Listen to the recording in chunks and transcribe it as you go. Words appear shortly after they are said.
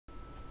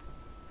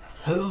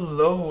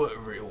Hello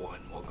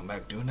everyone, welcome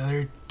back to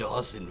another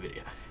Dawson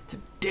video.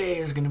 Today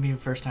is going to be the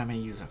first time I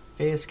use a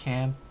face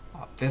cam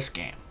on this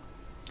game.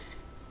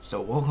 So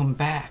welcome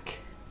back.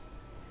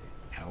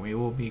 And we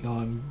will be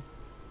going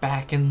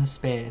back into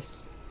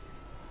space.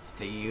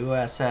 The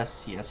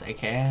U.S.S. Yes I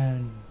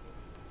can.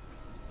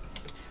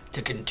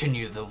 To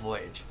continue the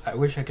voyage. I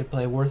wish I could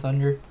play War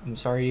Thunder. I'm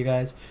sorry you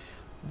guys.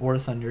 War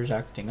Thunder's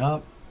acting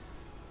up.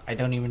 I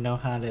don't even know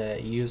how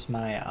to use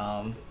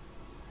my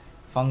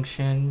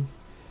function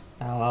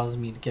that allows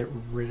me to get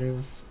rid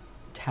of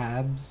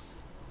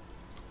tabs.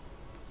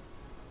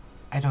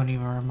 I don't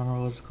even remember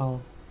what it's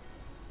called.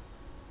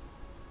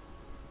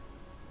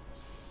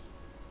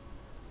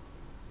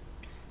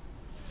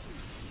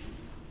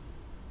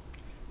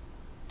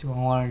 Do I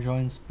want to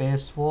join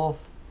Space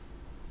Wolf?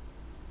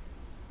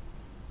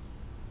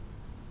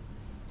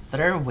 Is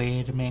there a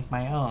way to make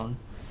my own?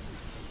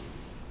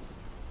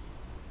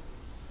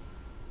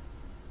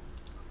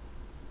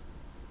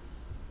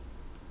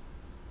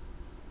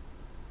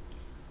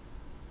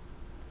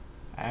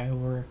 I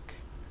work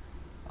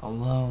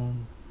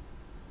alone.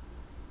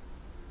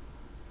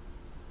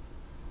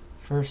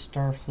 First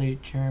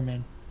Starfleet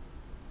Chairman.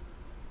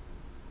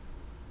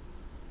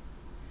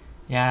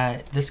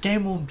 Yeah, this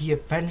game will be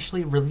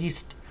eventually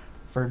released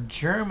for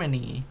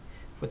Germany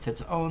with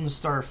its own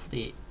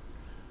Starfleet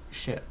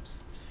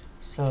ships.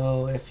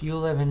 So if you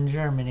live in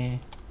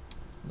Germany,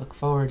 look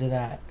forward to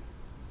that.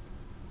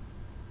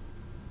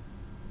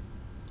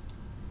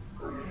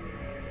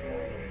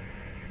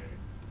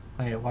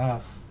 Wait,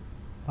 why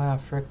the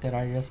frick did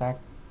I just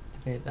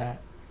activate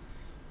that?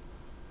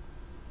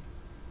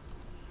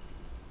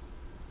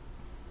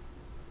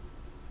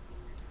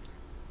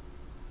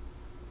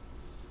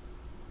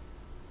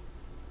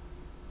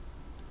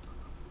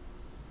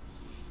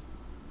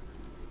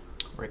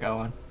 We're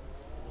going.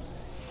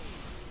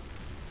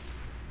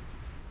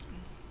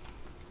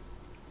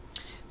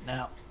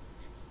 Now,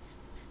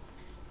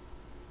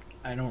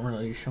 I'm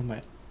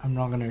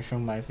not gonna show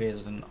my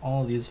face in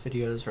all these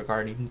videos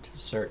regarding to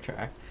Star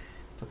Trek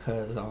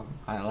because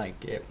I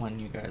like it when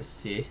you guys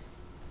see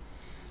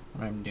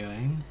what I'm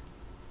doing.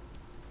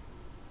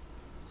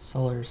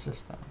 Solar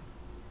system.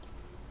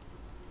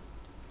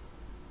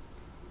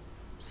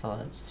 So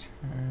let's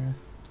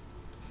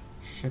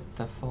ship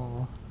the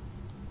full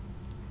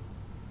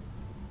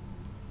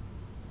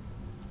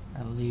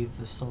and leave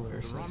the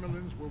solar system. The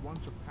Romulans were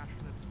once a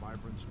passionate,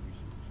 vibrant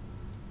species.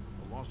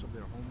 The loss of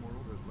their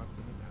homeworld has left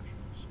them in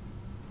ashes.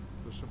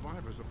 The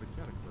survivors of the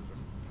cataclysm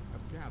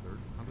have gathered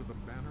under the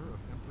banner of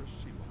Empress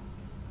Sealon.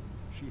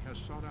 She has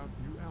sought out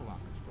new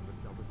allies from the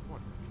Delta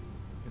Quadrant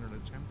in an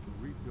attempt to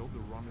rebuild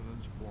the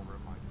Romulans' former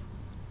might.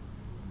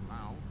 And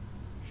now,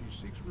 she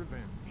seeks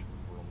revenge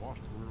for a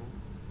lost world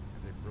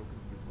and a broken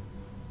people.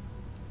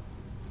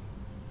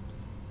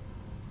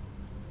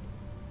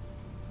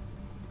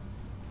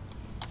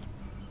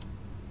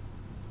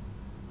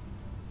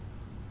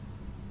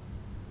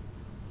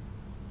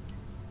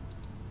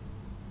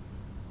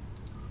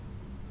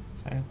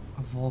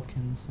 A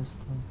Vulcan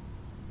system.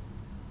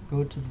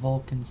 Go to the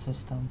Vulcan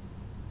system.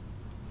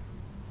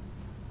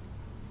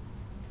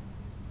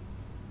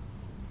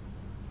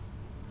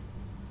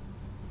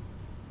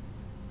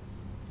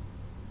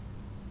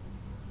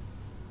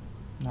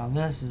 Now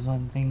this is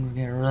when things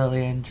get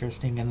really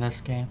interesting in this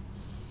game.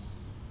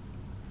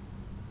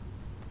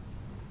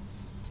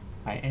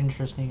 By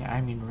interesting,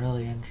 I mean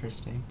really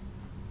interesting.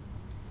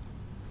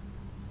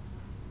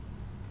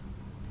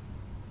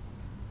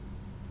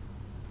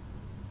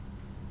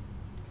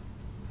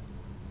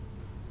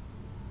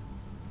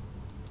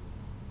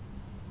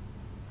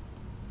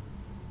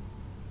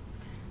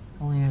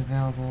 Only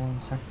available in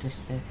sector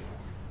space.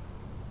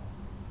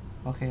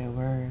 Okay,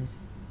 where is it?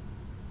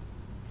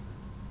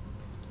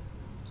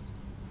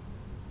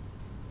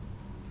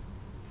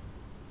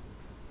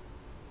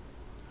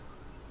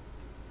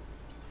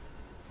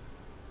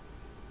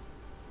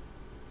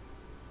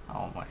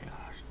 Oh my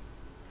gosh.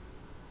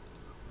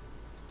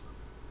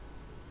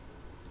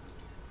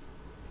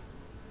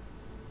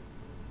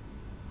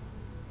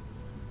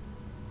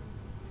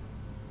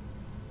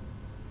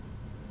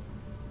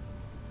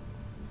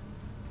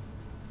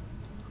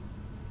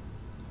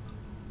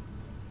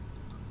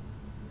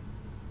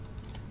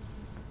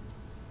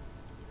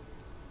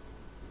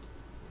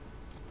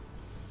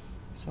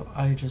 So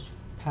I just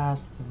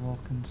passed the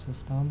Vulcan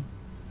system.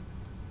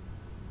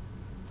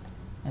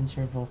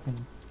 Enter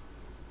Vulcan.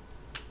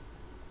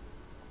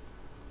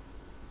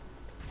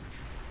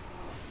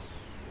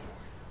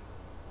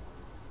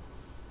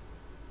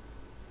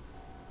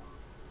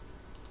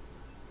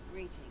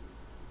 Greetings.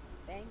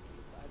 Thank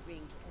you for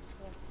agreeing to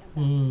escort the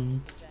ambassador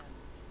to the gem.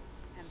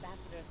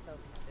 Ambassador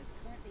Sokat is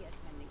currently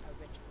attending a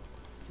ritual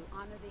to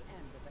honor the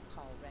end of the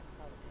Kalrek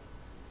holiday.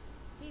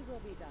 He will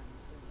be done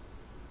soon,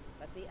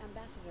 but the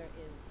ambassador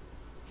is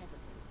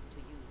hesitant to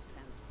use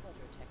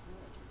transporter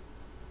technology.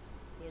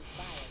 His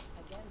bias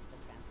against the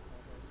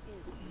transporters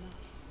is not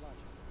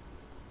logical,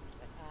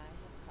 but I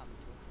have come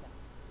to accept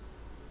it.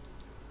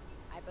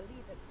 I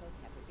believe that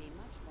Sokat would be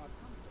much more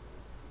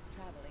comfortable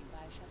traveling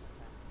by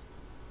shuttlecraft.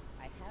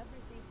 have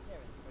received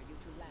clearance for you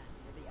to land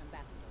near the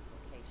ambassador's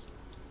location.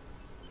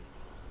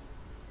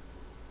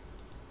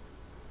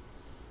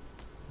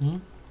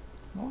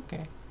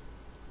 Okay.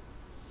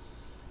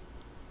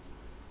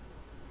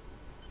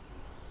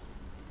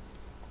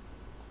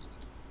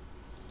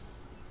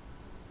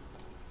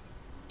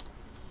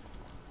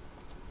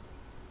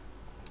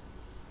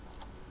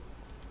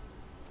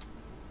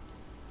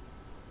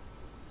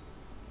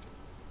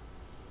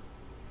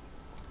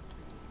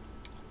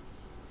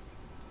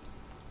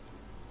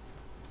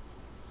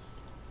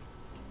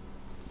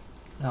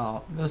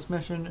 Now, this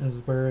mission is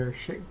where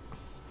shit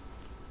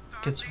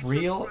gets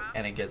real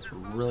and it gets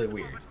really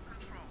weird.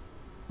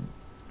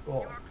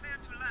 Oh.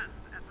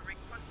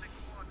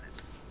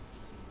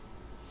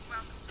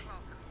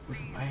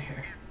 With my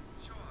hair.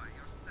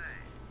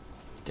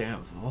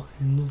 Damn,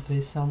 Vulcans,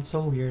 they sound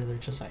so weird. They're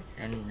just like,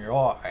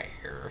 enjoy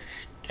your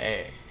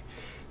stay.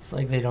 It's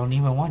like they don't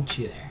even want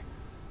you there.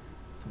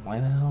 So why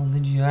the hell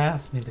did you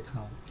ask me to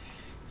come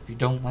if you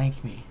don't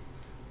like me?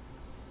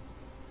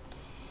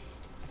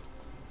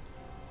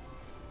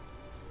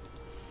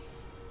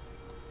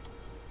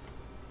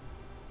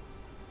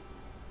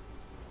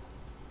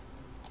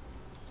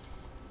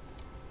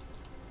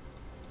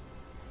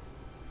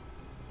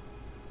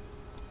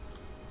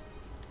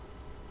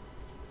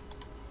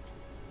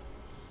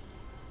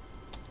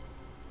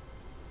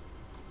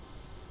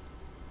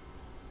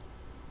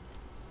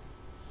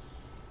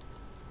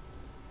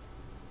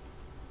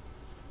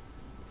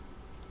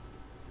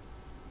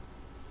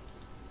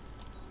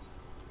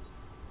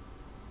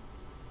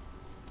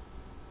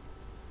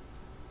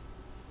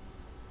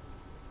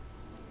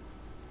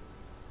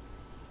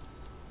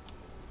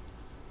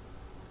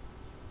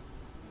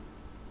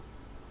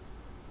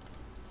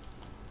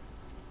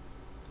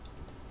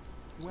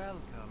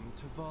 Welcome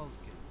to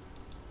Vulcan.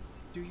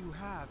 Do you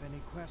have any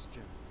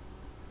questions?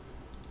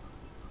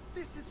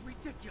 This is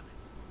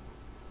ridiculous.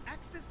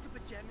 Access to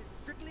Bajem is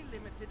strictly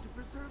limited to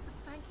preserve the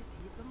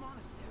sanctity of the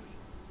monastery.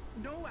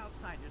 No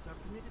outsiders are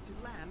permitted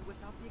to land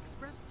without the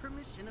express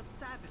permission of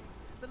Savin,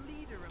 the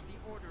leader of the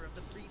Order of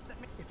the Priest that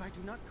If I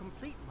do not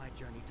complete my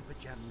journey to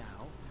Bajem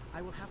now,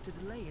 I will have to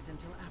delay it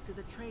until after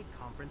the trade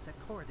conference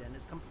at Corden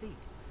is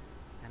complete.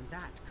 And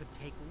that could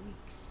take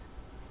weeks.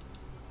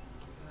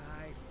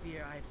 I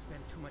fear I've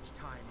spent too much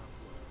time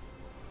off-world.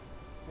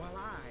 While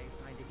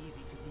I find it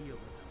easy to deal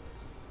with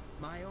others,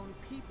 my own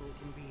people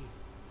can be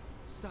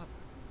stubborn.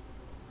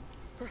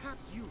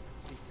 Perhaps you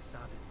could speak to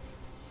Savin.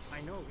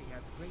 I know he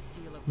has a great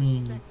deal of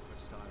respect for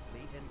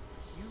Starfleet, and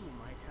you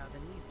might have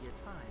an easier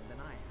time than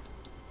I have.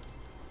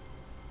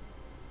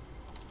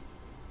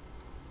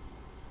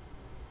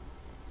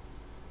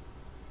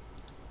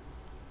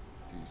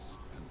 Peace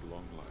and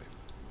long life.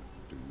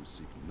 Do you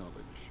seek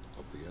knowledge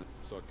of the end?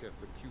 Sarketh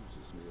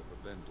accuses me of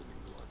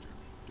abandoning logic.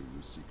 Do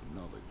you seek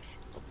knowledge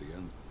of the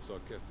end?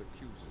 Sarketh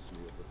accuses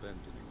me of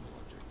abandoning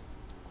logic.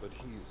 But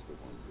he is the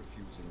one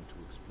refusing to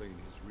explain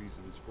his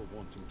reasons for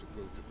wanting to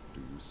go to...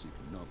 Do you seek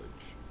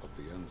knowledge of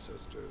the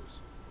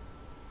ancestors?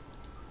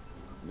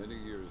 Many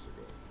years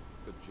ago,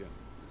 Bajem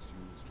was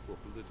used for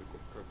political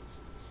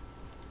purposes.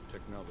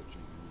 Technology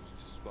used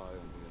to spy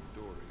on the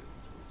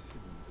Andorians was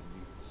hidden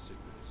beneath the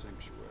sacred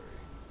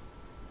sanctuary.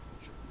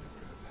 It should never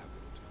have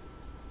happened.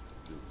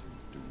 Building,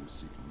 do you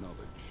seek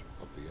knowledge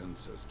of the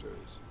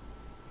ancestors?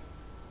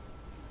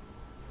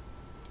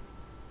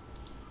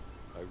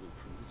 I will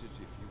permit it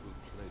if you will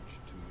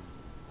pledge to me,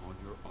 on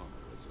your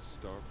honor as a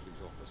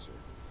Starfleet officer,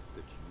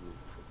 that you will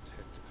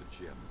protect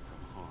Bajem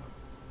from harm.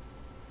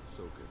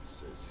 Soketh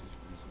says his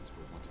reasons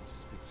for wanting to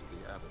speak to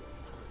the Abbot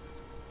are private.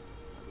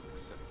 I will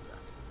accept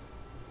that,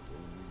 but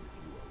only if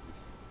you are with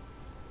him.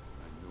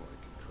 I know I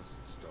can trust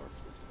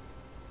Starfleet.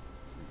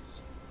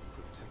 Please,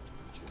 protect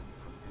Bajem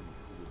from any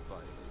who would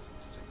violate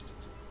its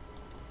sanctity.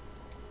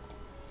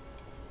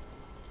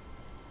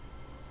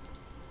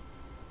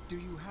 Do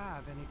you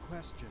have any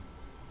questions?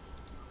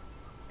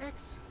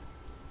 Excellent.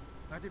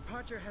 Our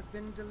departure has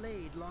been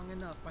delayed long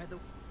enough by the...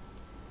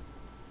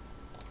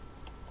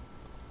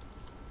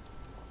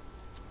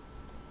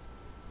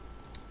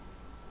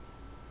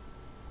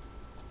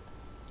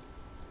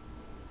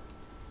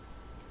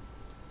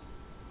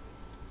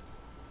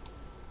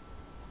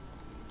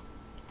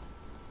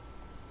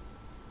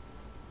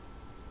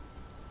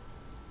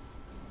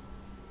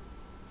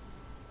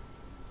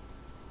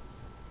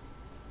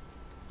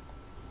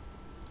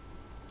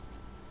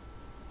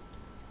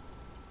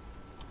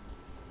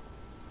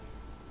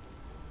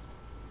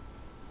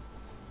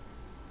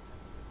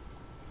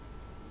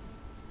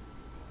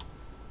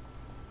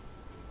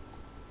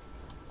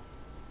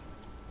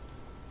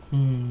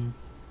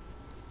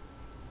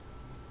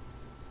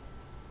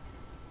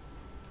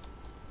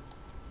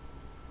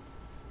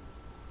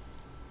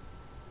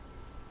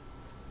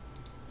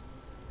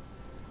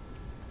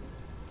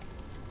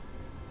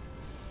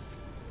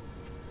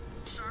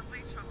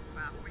 Starfleet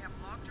shuttlecraft, we have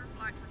logged your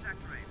flight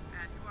trajectory,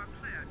 and you are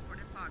cleared for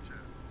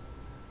departure.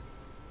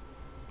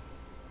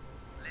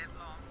 Live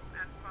long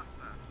and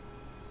prosper.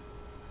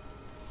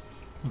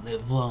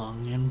 Live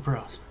long and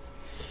prosper.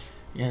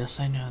 Yes,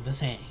 I know the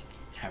saying.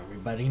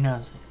 Everybody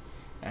knows it.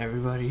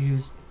 Everybody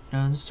who's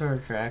done Star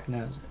Trek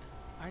knows it.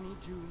 I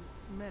need to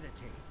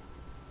meditate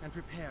and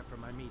prepare for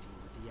my meeting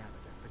with the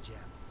abbot at Bajem.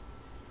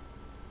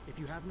 If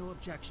you have no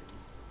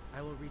objections,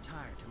 I will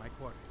retire to my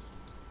quarters.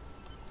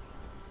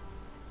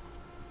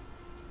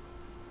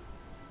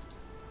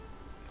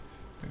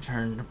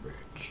 Return to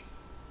bridge.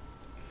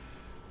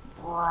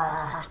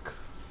 Rock.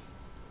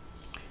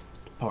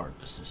 Depart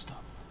the system.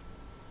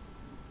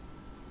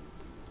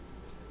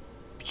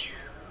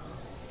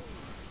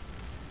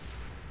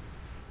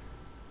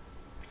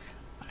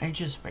 I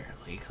just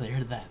barely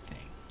cleared that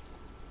thing.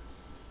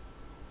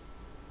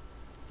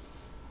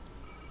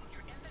 Your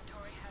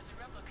inventory has a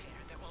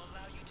replicator that will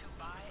allow you to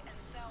buy and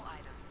sell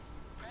items.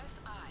 Press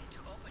I to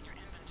open your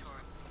inventory.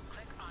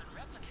 Click on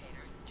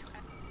replicator to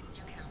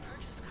you can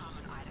purchase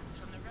common items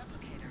from the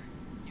replicator.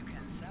 You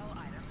can sell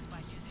items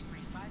by using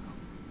recycle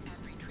and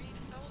retrieve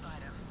sold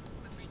items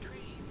with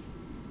retrieve.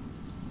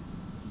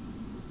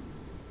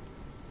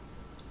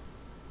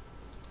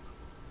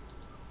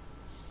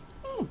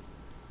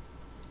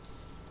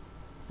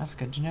 That's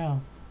good to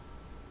know.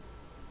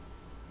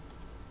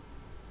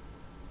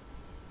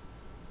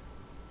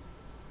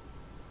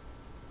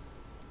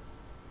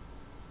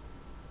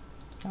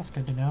 That's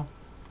good to know.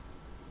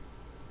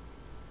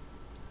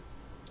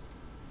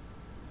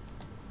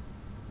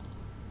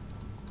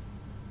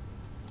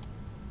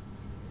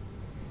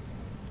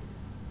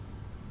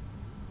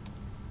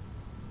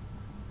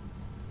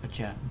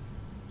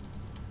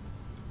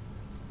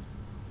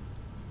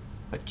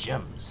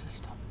 Bajem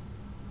system.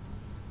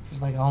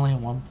 There's like only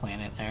one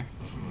planet there.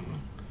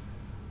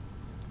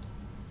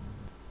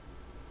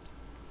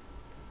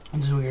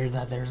 It's weird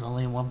that there's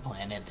only one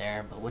planet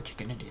there, but what you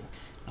gonna do?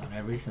 Not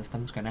every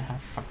system's gonna have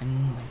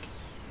fucking like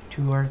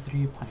 2 or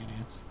 3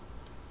 planets.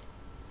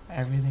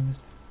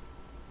 Everything's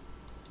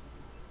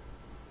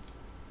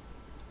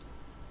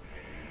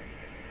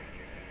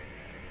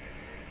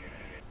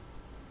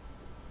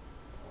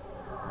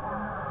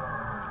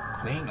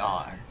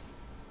Klingon.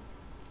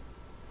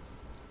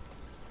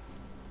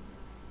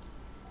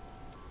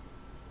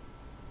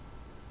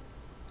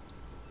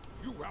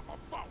 You have a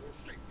foul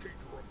shape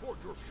changer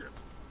aboard your ship.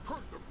 Turn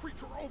the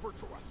creature over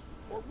to us,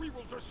 or we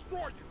will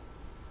destroy you.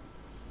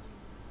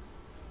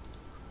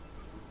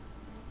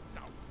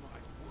 Doubt my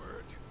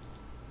word.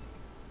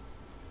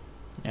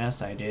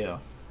 Yes, I do.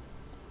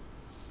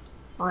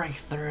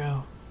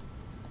 Breakthrough.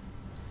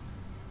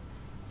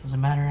 Doesn't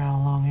matter how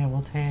long it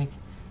will take.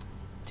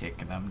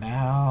 Taking them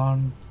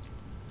down.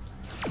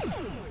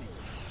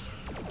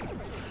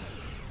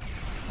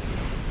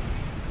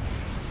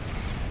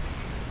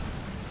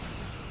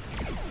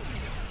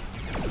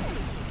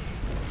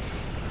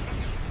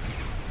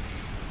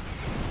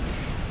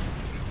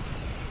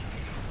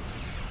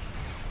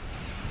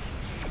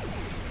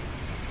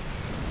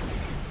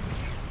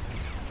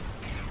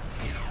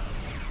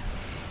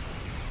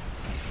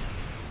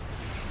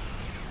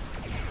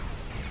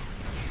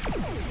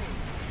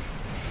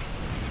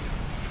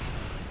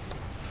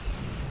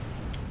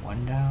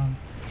 One down.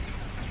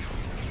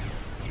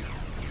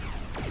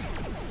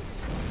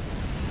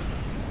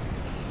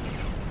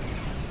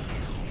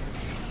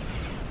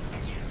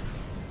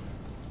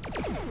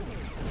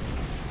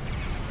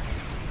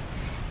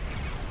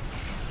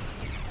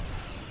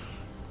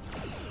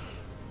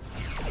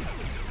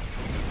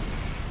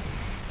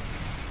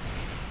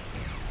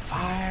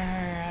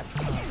 Fire!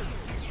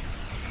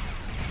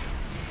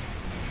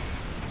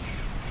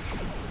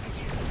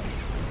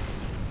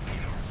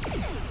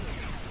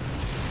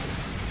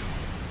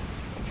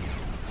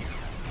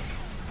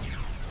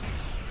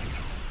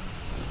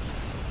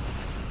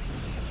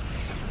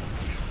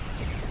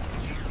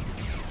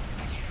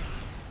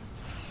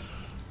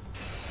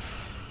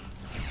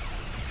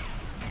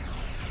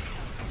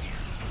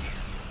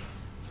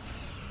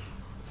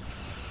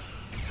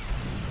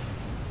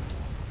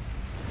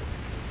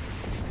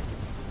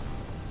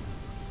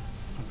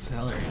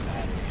 Auxiliary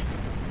battery.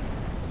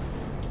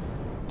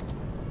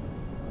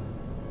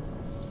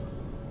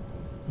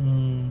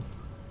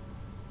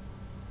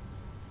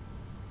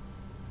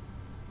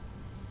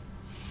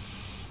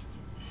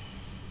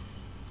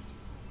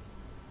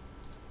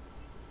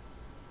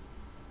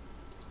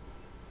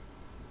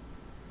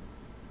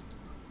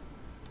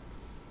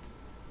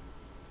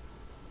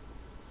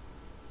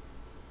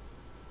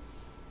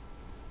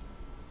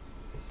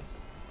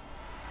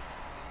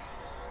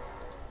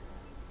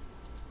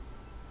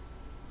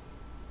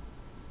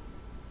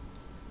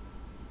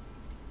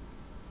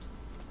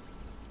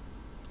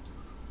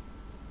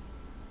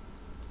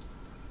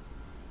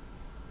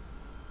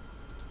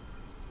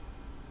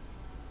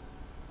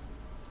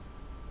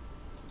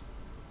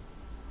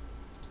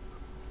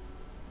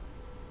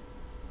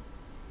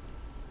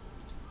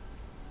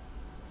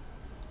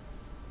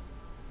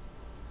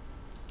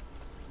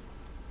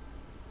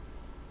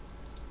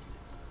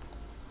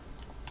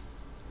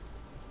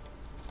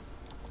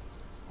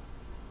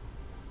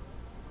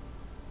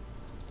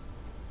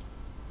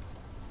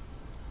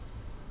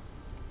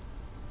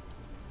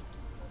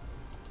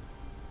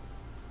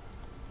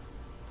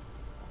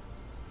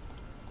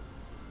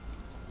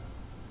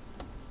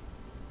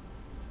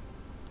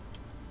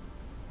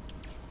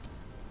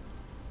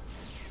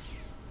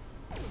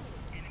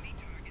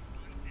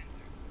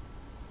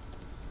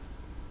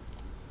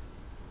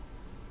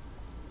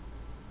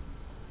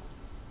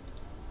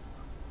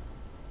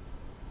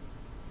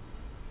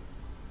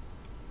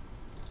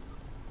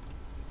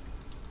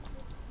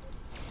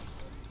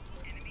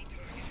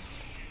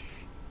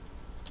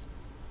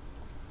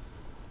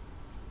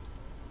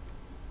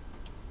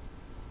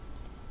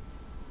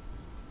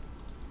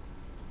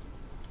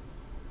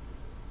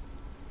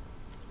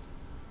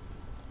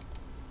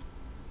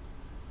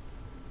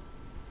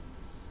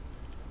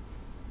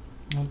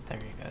 Oh, there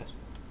he goes.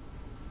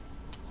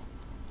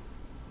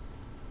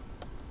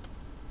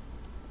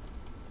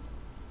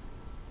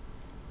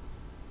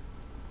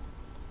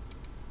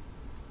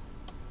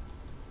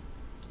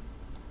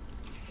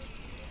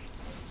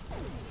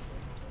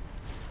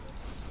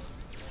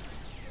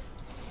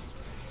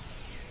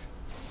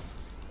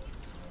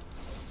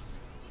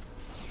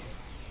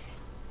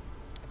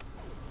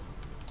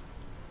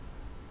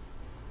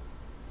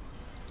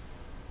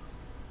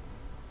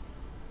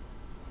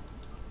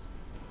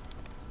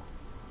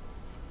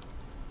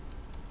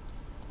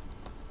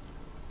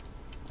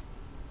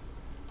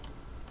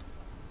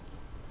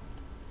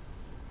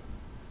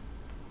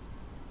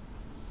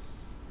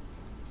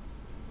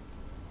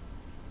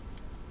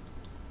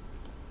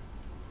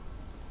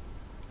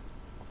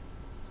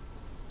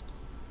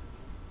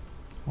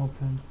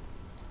 Open.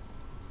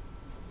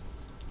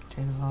 Take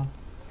it off.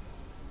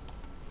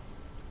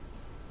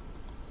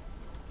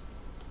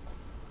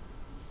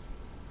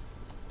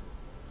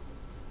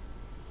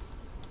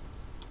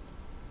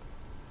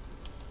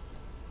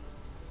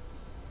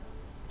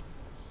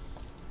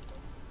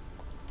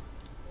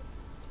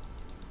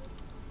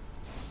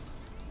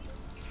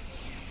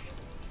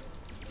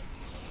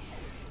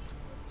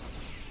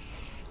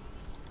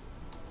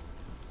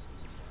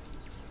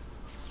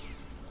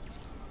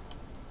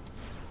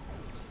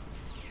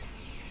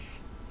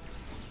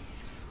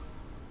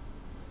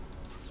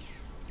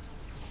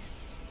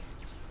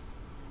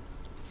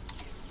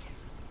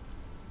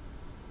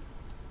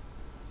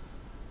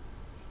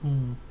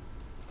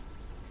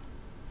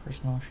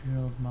 Personal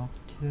shield, Mach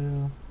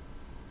 2.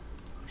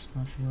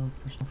 Personal shield,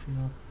 personal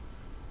shield.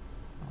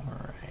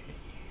 Alrighty.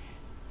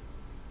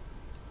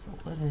 So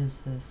what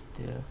does this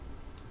do?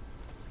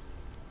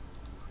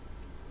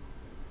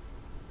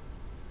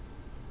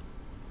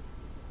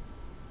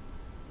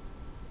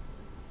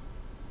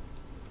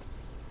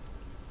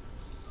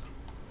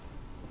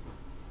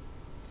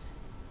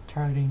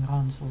 Targeting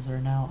consoles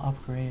are now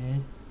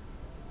upgraded.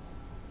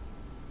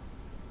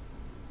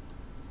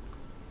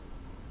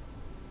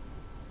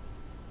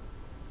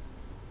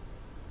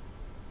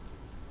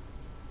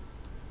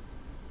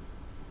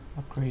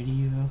 Upgrade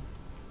you.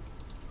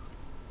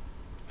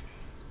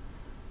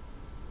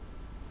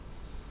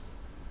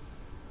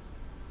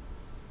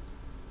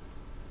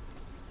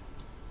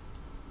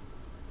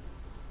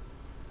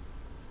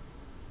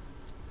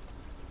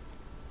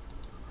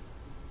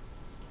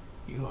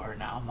 You are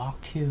now Mach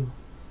 2.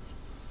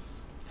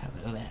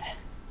 Hello there.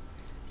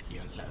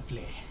 You're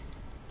lovely.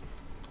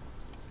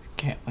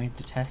 Can't wait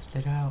to test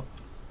it out.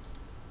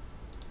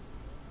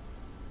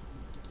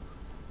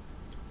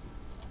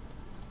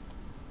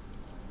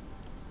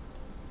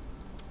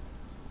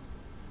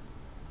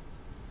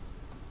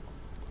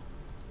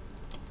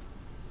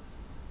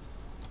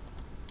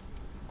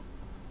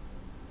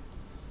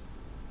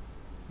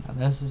 Now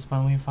this is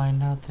when we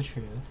find out the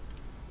truth.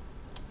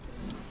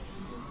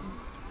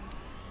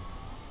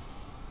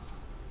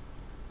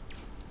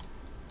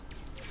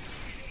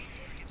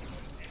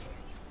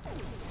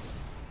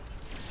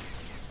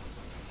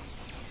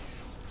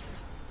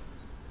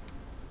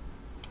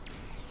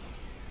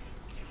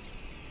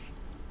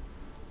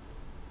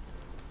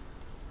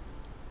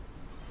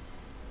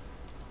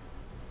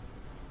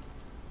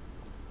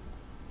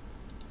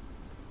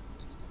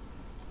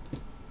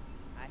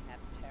 I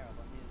have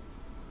terrible news.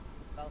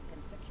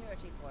 Vulcan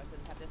security forces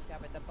have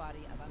discovered the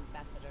body of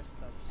Ambassador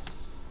Sokat.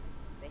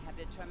 They have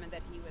determined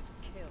that he was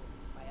killed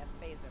by a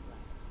phaser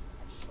blast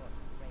at short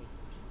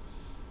range.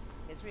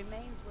 His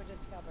remains were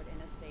discovered in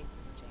a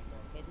stasis chamber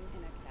hidden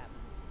in a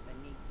cabin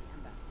beneath the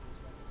Ambassador's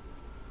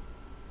residence.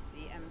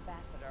 The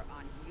Ambassador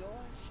on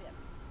your ship,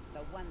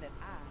 the one that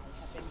I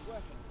have been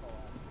working for,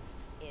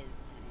 is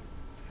an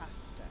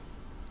imposter.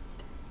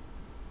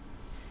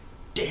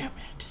 Damn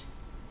it.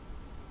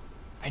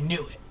 I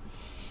knew it.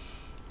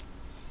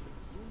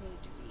 You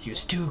need to be He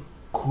was too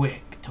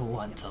quick to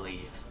want to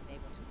leave. was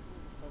able to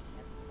fool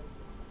Sokat's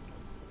closest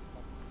associates,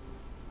 Vulcans.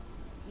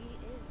 He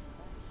is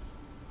cunning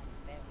and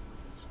very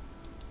patient.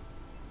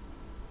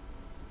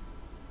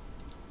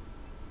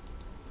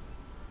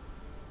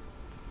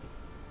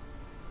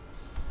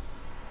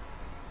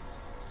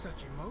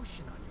 Such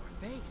emotion on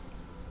your face.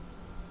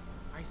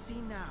 I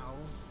see now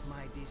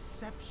my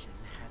deception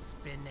has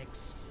been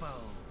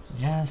exposed.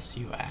 Yes,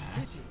 you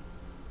ass. Pity.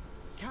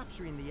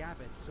 Capturing the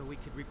abbot so we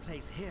could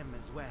replace him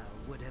as well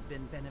would have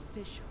been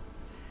beneficial.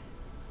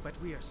 But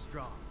we are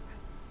strong.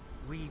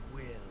 We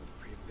will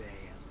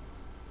prevail.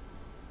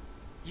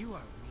 You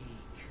are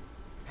weak,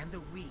 and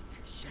the weak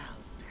shall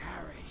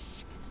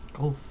perish.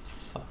 Go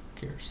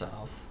fuck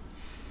yourself.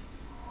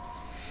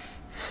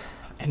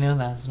 I know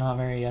that's not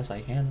very yes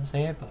I can to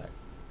say it, but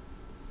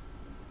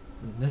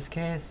in this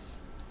case,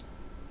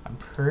 I'm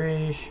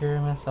pretty sure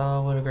Miss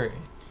Ella would agree.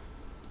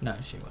 No,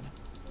 she wouldn't.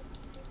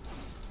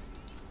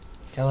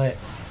 Kill it.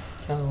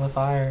 Kill it with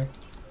fire.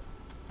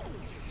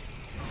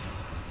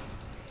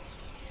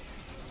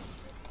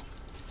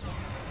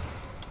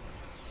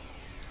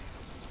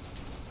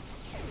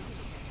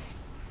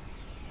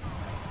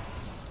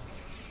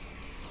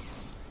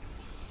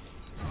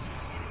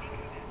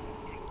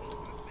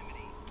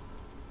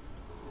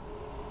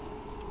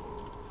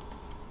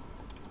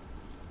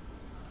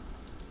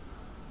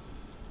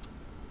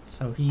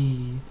 So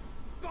he...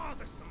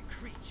 Bothersome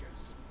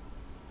creatures!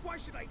 Why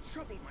should I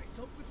trouble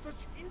myself with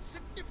such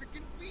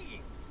insignificant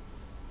beings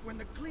when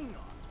the Klingons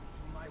will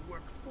do my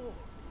work for me?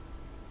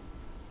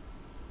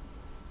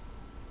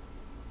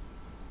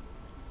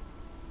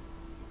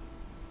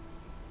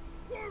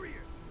 Warriors,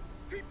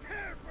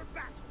 prepare for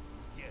battle!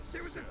 Yes,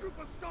 There is a group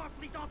of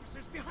Starfleet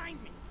officers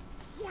behind me.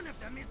 One of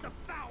them is the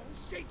foul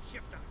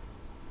shapeshifter.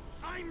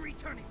 I'm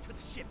returning to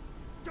the ship.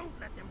 Don't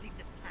let them leave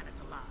this planet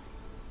alive.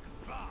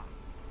 Bah!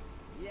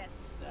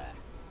 Yes, sir.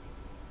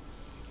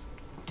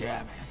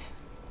 Damn it.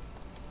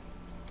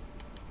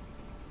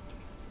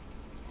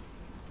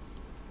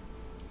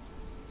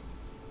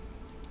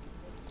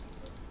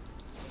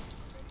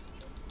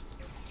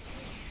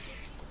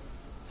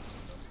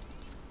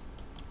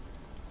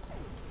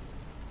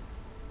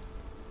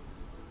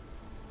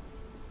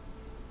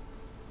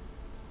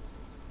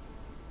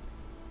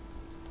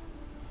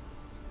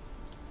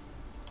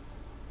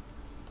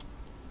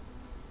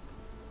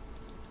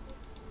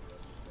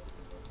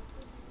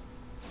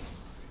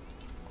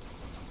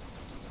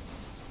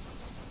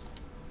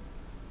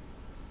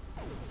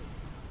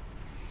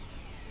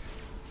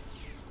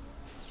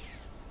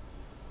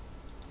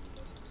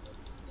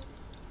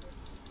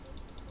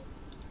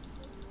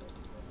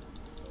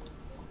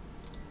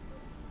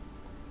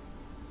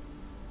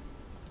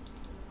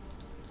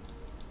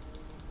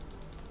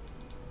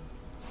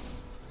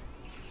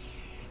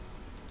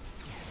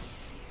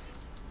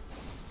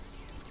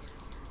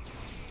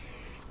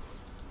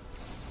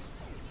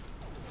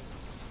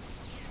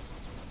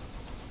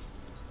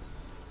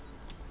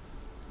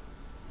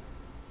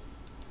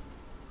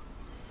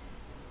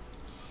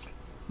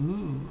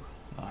 Ooh,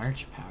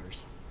 large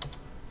powers.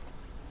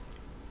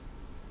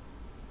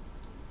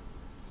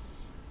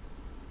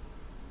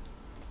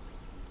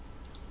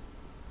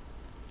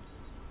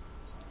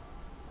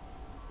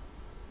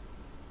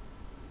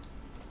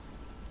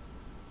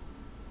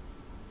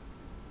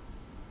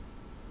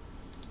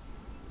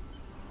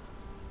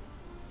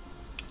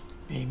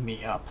 Beam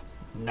me up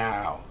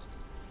now.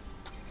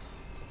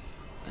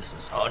 This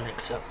is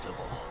unacceptable.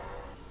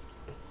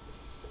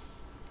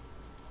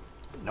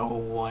 No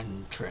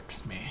one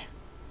tricks me.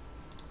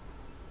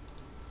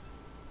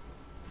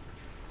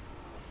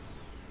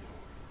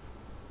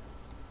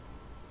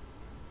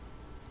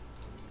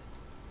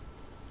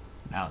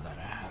 Now that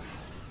I have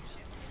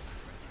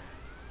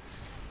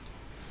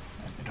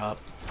ramp it up.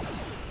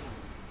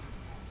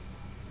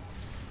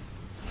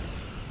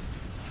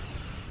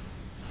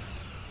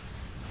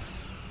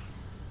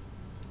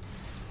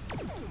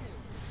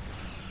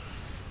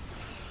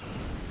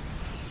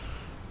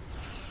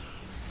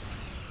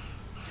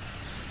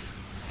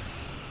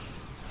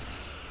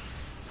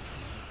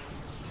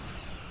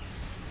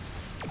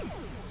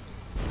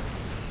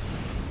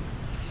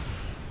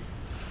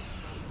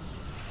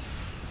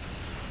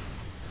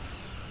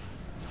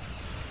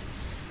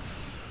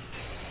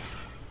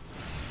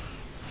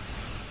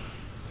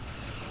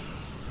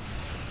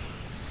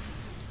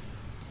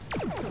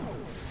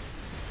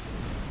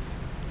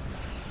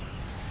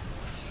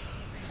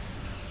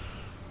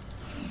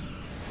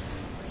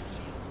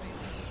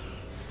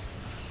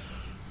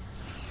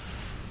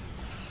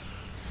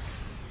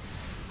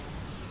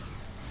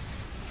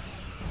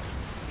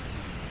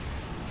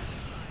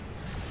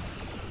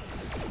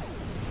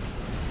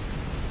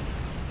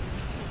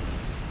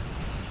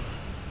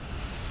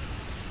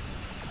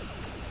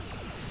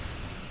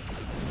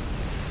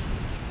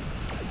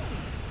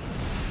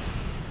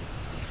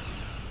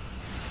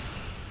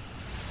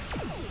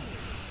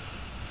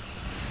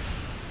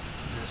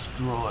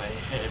 Destroy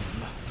him.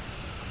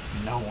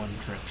 No one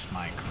tricks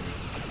my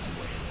crew. Gets away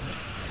with it.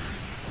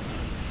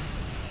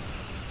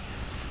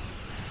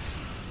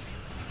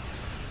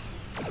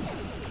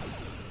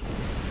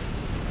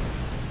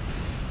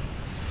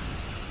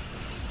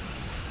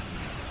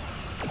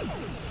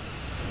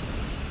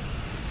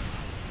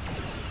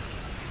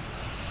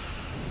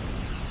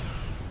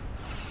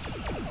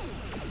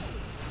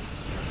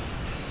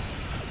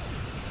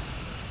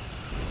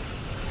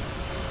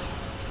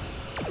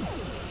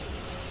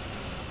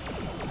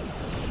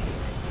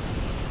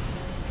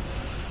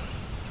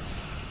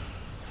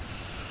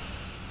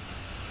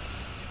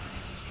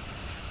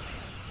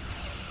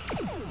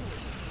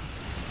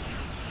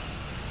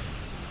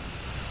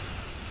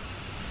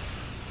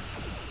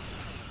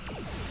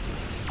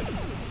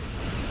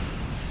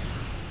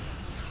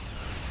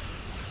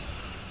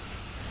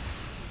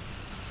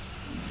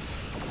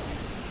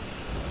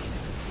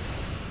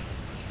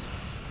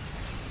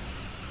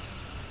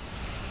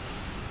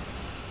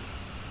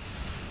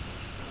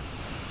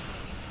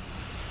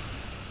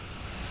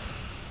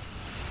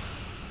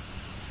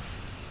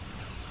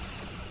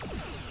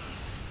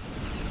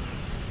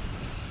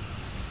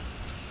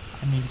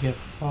 I need to get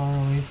far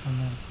away from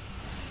them.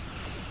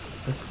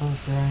 The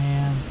closer I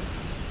am,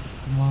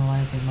 the more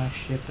likely my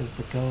ship is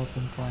to go up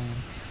in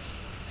flames.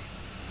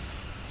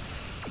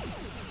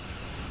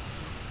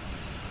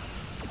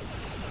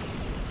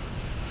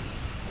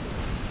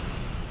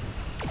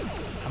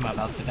 I'm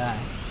about to die.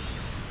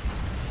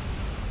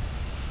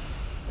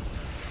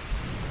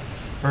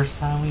 first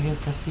time we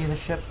get to see the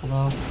ship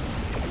blow.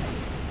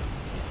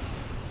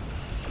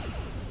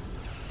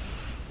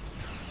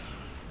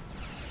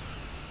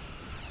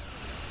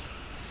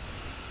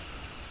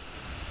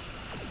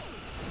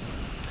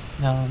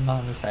 No,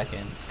 not the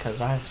second,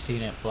 because I've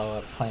seen it blow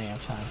up plenty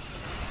of times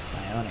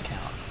on my own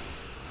account.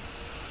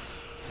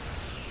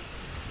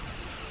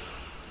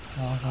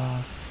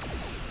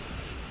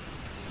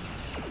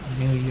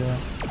 New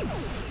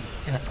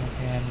U.S.S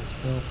is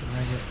built and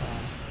ready to fly.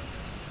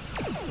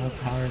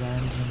 Full-powered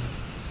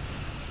engines.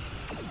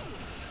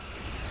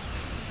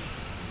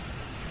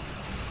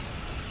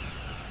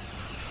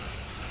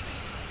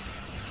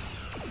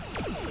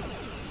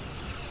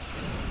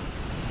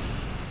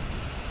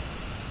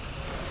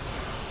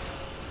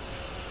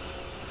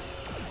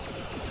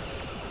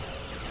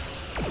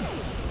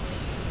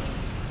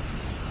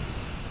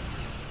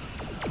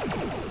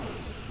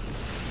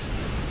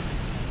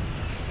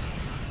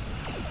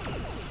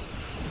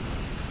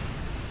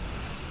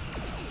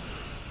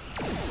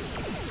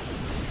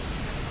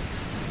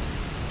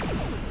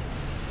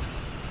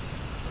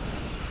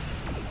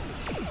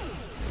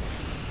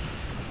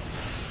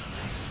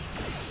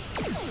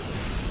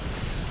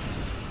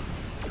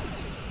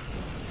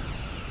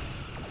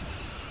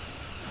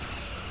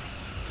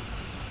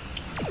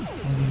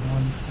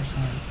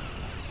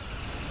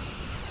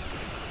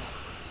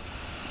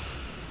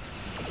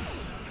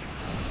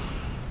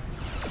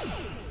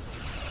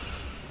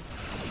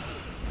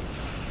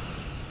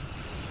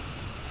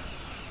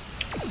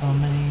 So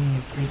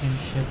many freaking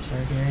ships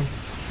are here.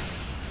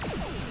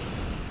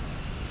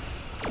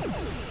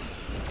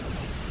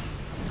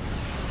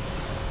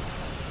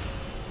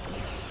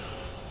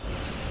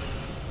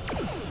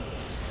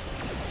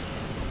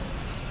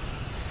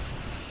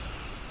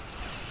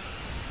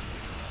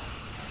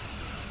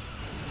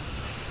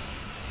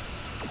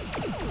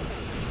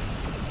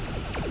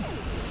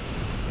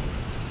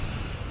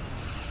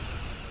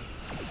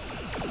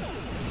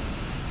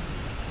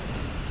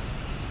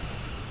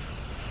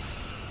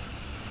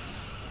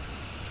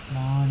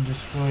 Come on,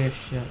 destroy a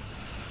ship.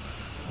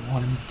 I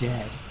want him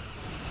dead.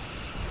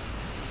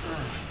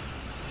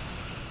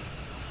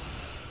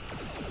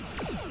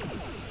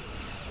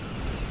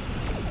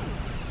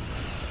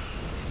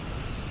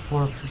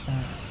 4%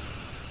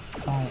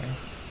 fire.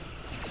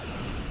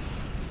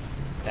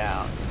 It's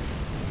down.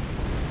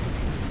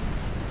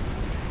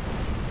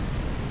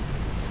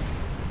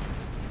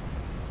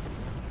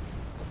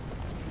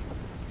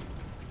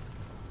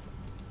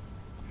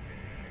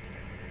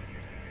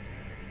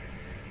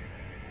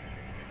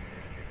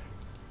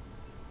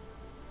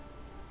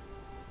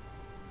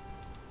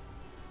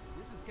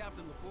 This is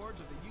Captain LaForge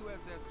of the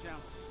U.S.S.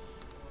 Challenge.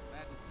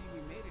 Glad to see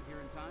we made it here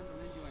in time to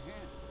lend you a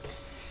hand.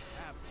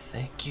 Perhaps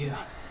Thank you.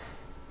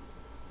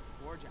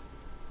 Forge out.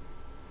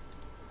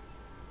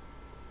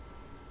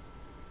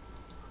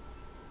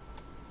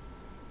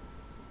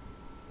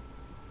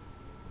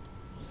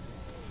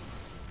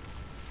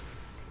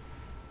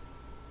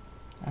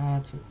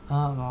 That's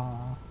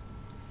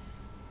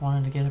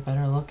wanted to get a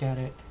better look at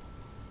it.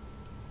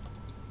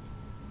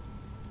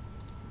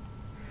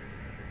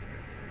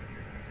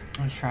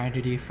 Let's try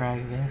to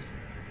defrag this.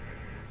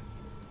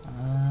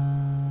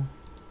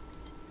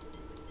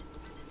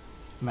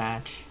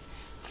 Match.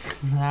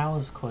 That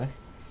was quick.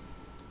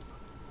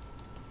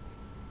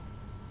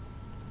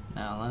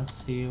 Now let's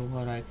see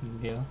what I can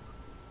do.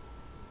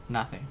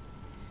 Nothing.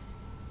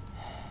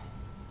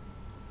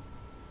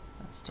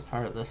 Let's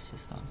depart this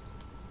system.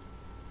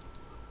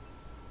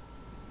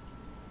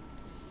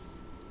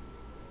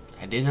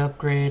 I did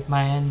upgrade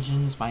my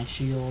engines, my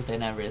shield,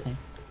 and everything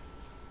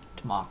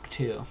to Mach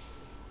 2.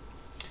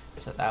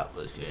 So that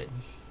was good.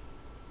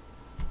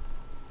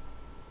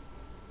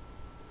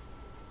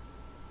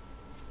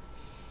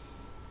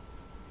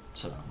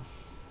 So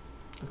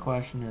the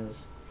question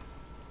is,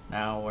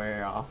 now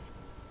we're off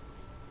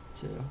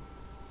to...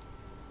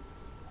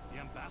 The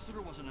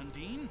ambassador was an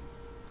Undine?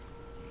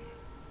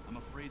 I'm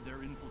afraid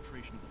their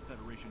infiltration of the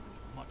Federation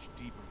goes much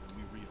deeper than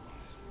we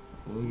realized.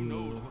 Who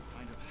knows what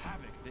kind of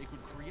havoc they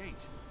could create?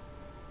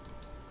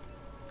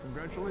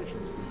 Congratulations,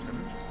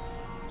 Lieutenant.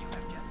 You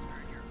have just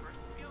earned your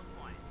first skill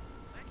points.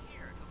 Click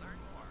here to learn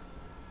more.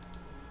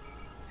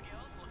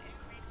 Skills will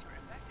increase your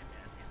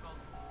effectiveness in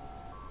both.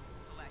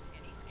 Select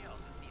any skill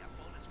to see a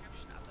full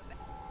description of the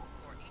benefit.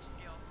 For each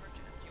skill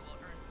purchased, you will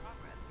earn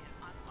progress in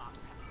unlocks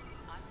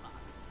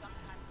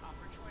sometimes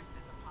offer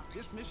choices upon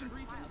This mission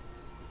briefing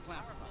milestones. is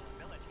classified. Powerful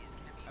abilities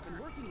can be I've been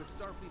working with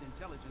Starfleet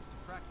Intelligence to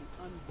crack the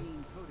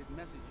Undine-coded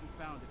message you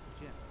found at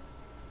the gem.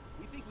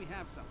 We think we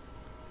have something.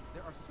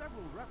 There are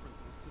several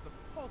references to the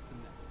Pulsar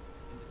network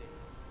in the data.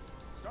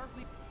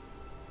 Starfleet...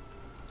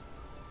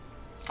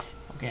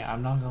 Okay,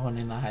 I'm not going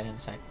in the hide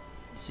and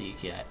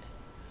seek yet.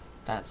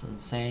 That's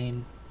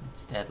insane.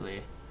 It's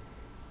deadly.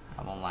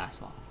 I won't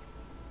last long.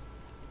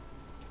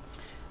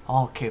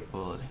 Hull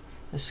capability.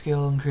 This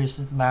skill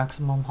increases the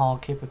maximum hull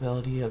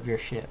capability of your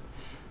ship.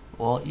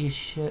 While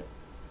each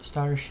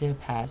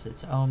starship has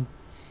its own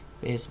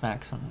base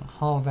maximum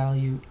hull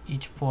value,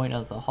 each point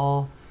of the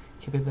hull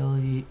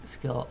capability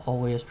skill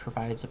always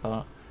provides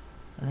about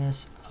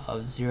bonus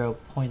of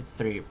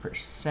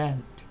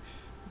 0.3%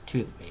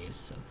 to the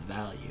base of the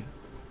value.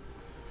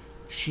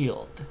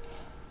 Shield.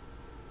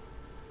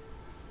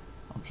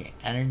 Okay,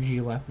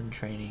 energy weapon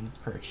training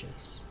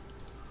purchase.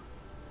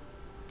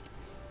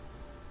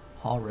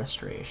 Hull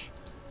restoration.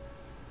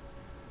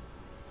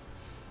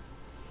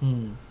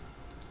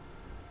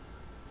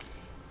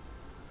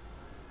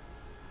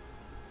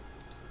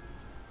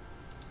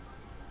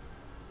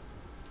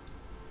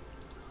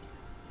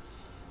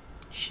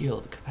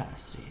 Shield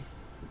capacity.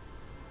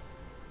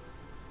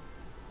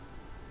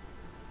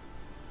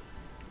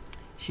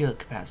 Shield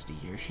capacity.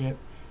 Your ship.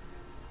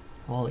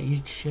 While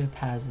each ship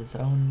has its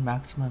own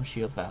maximum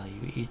shield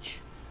value, each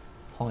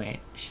point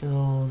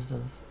shields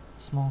of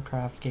small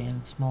craft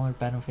gain smaller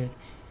benefit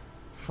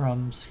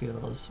from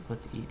skills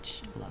with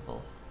each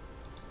level.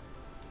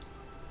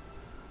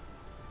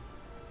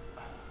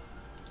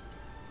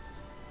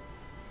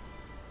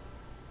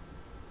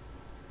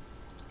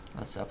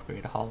 Let's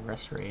upgrade hull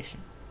restoration.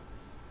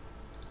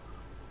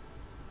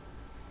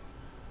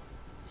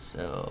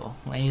 So,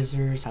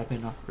 lasers have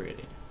been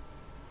upgraded.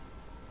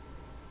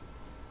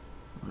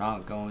 We're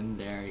not going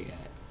there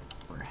yet.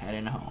 We're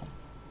heading home.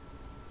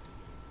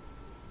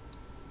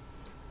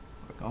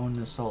 We're going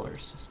to solar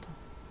system.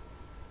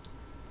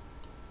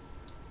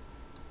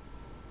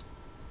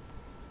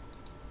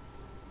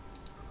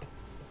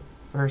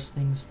 First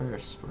things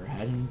first, we're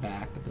heading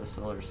back to the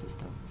solar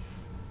system,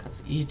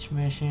 because each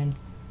mission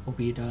will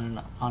be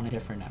done on a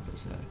different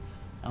episode,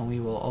 and we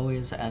will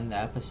always end the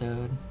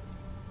episode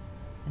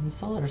in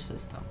solar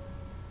system,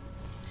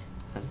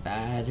 because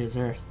that is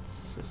Earth's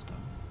system.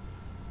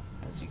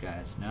 As you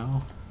guys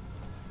know,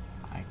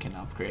 I can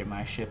upgrade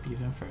my ship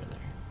even further.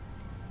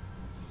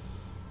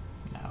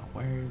 Now,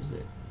 where is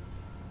it?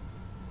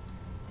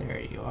 There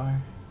you are.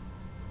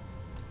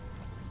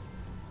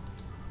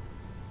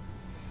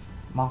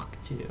 Mach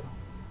 2.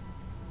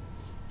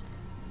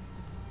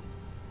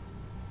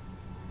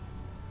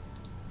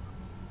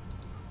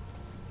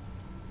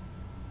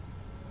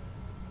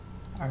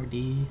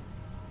 RD.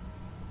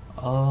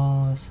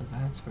 Oh, so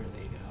that's where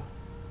they go.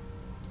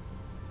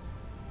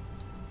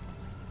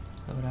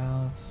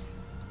 Loadouts.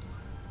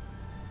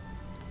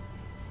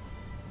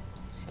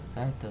 So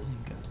that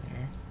doesn't go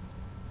there.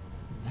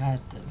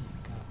 That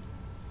doesn't go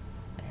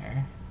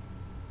there.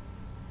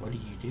 What do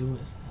you do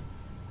with it?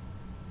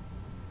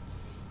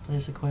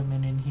 Place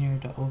equipment in here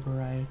to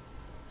override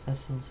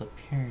vessel's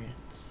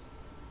appearance.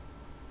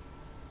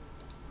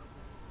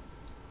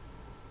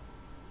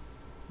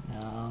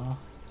 No.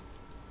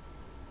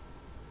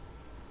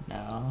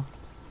 No.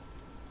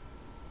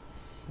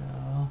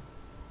 So.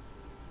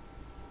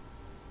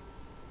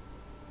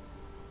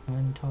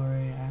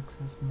 Inventory,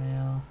 access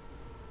mail,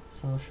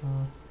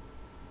 social.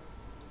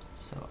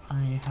 So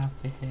I have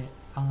to hit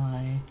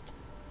I.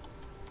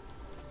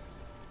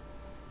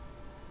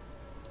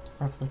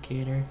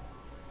 Replicator.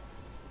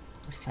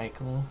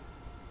 Recycle.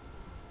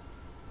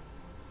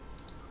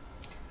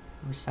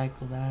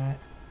 Recycle that.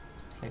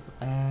 Recycle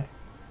that.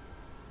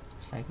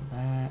 Recycle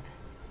that.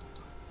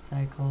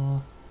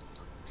 Recycle.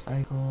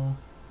 Recycle.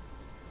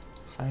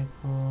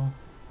 Recycle.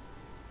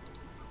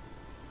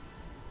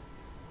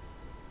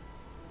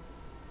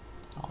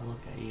 I'll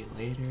look at you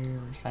later.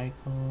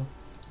 Recycle.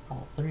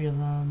 All three of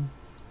them.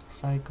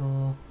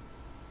 Recycle.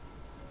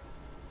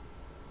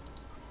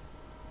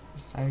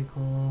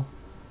 Recycle.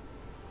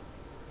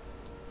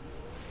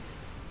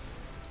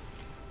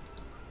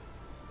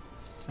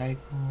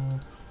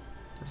 Recycle.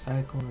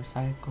 Recycle.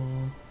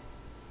 Recycle.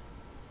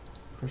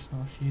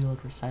 Personal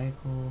shield.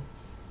 Recycle.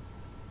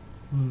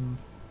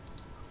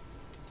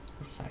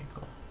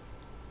 Recycle.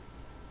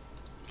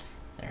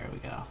 There we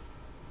go.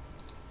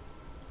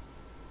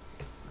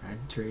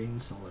 Entering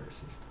solar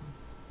system.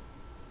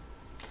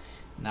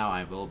 Now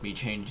I will be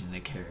changing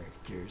the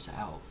character's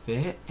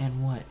outfit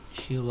and what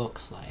she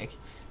looks like. The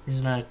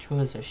reason I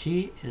chose a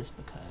she is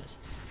because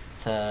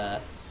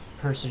the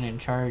person in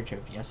charge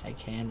of Yes I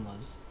Can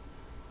was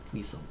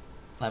Lisa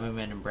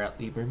Lemmerman and Brett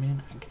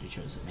Lieberman. I could have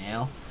chosen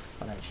male,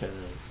 but I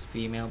chose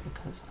female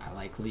because I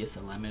like Lisa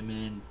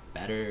Lemmerman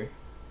better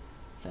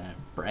than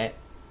Brett.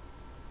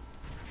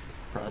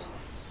 Plus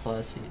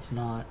he's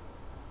not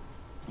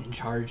in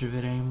charge of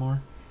it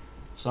anymore.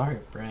 Sorry,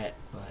 Brett,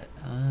 but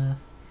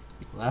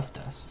you've left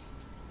us.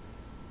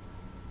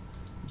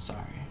 I'm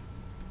sorry.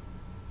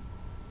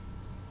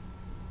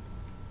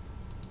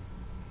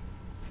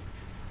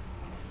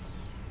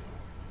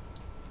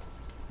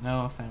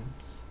 No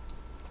offense.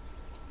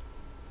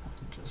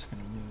 I'm just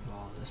gonna move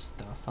all this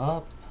stuff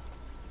up.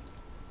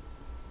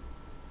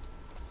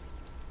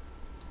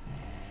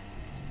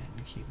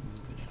 And keep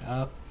moving it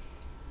up.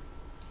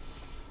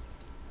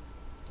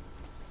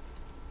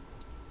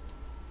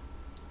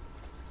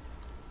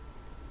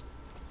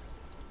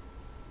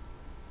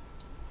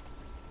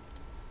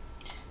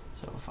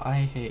 So if I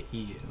hit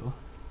you,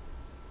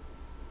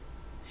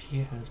 she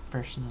has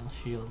personal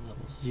shield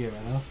level 0.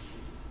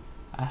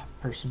 I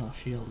have personal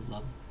shield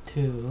level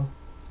 2.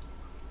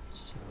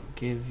 So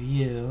give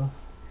you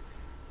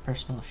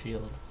personal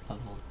shield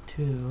level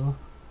 2.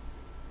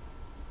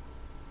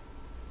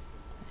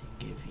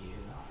 give you?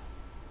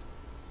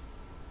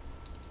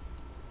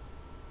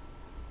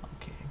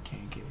 Okay, I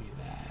can't give you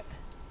that.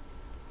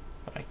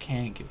 But I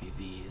can give you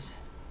these.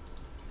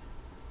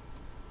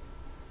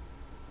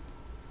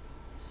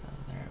 So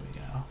there we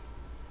go.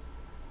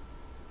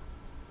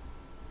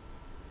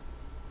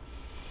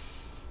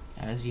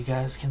 As you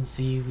guys can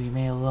see, we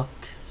may look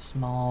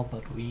small,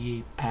 but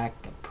we pack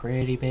a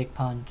pretty big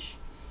punch.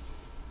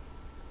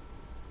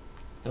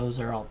 Those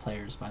are all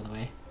players, by the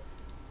way.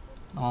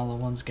 All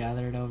the ones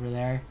gathered over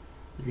there.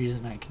 The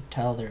reason I can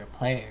tell they're a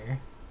player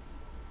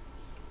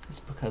is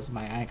because of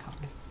my icon.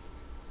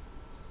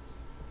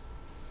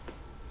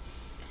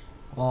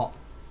 Well,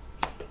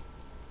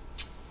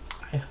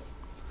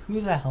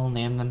 who the hell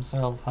named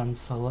themselves Han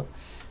Solo?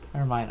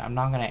 Never mind, I'm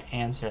not gonna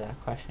answer that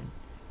question.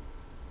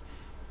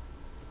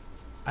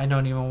 I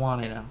don't even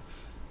want to know.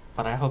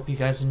 But I hope you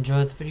guys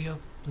enjoyed the video.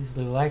 Please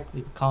leave a like,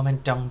 leave a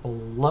comment down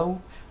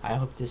below. I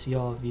hope to see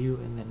all of you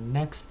in the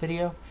next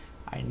video.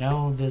 I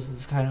know this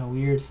is kind of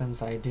weird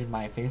since I did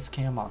my face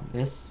cam on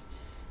this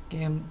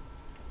game,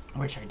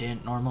 which I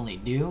didn't normally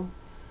do.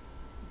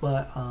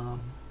 But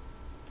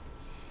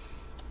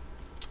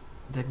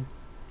the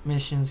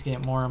missions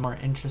get more and more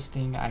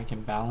interesting. I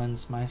can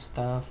balance my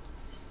stuff.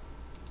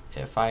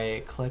 If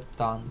I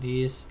clicked on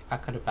these, I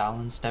could have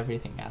balanced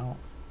everything out,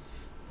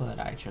 but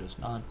I chose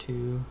not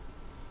to.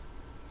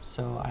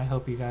 So I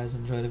hope you guys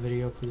enjoy the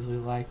video. Please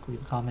leave a like,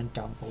 leave a comment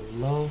down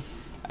below.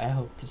 I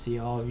hope to see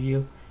all of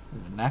you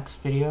in the next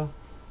video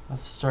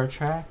of Star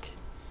Trek.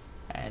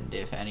 And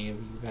if any of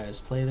you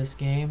guys play this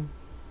game,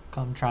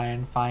 come try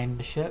and find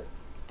the ship,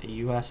 the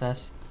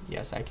U.S.S.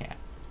 Yes, I can.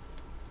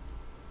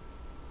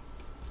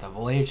 The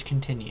voyage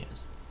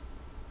continues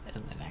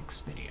in the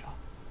next video.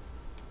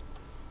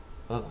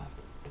 Bye-bye.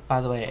 By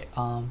the way,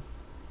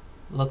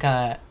 look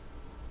at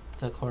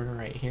the corner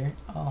right here.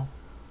 Oh.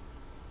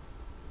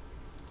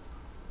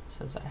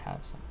 Says I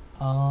have some.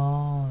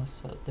 Oh,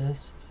 so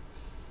this is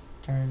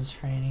turns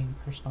training,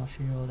 personal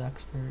shield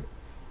expert.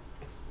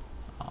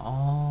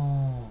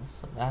 Oh,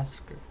 so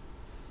that's good.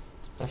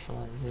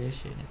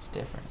 Specialization is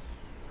different.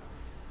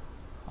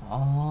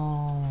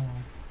 Oh,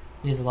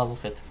 he's a level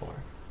 54.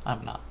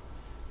 I'm not.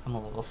 I'm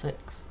a level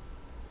 6.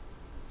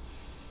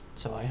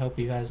 So I hope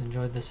you guys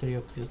enjoyed this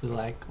video. Please leave a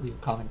like, leave a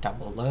comment down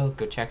below.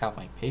 Go check out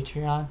my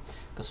Patreon.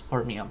 Go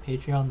support me on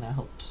Patreon. That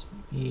helps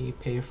me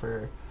pay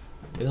for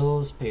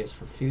bills, pays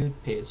for food,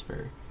 pays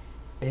for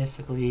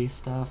basically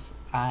stuff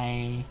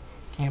I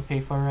can't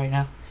pay for right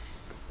now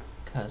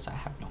because I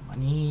have no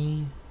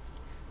money.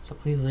 So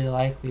please leave a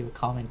like, leave a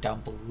comment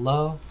down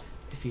below.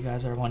 If you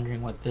guys are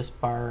wondering what this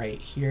bar right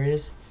here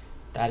is,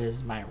 that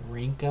is my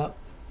rank up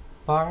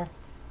bar.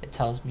 It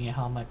tells me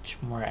how much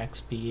more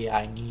XP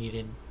I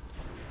need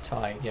until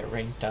I get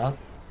ranked up.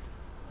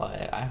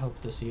 But I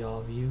hope to see all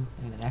of you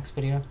in the next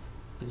video.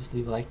 Please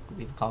leave a like,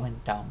 leave a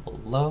comment down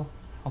below.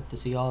 Hope to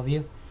see all of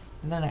you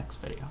in the next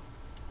video.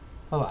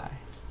 Bye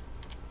bye.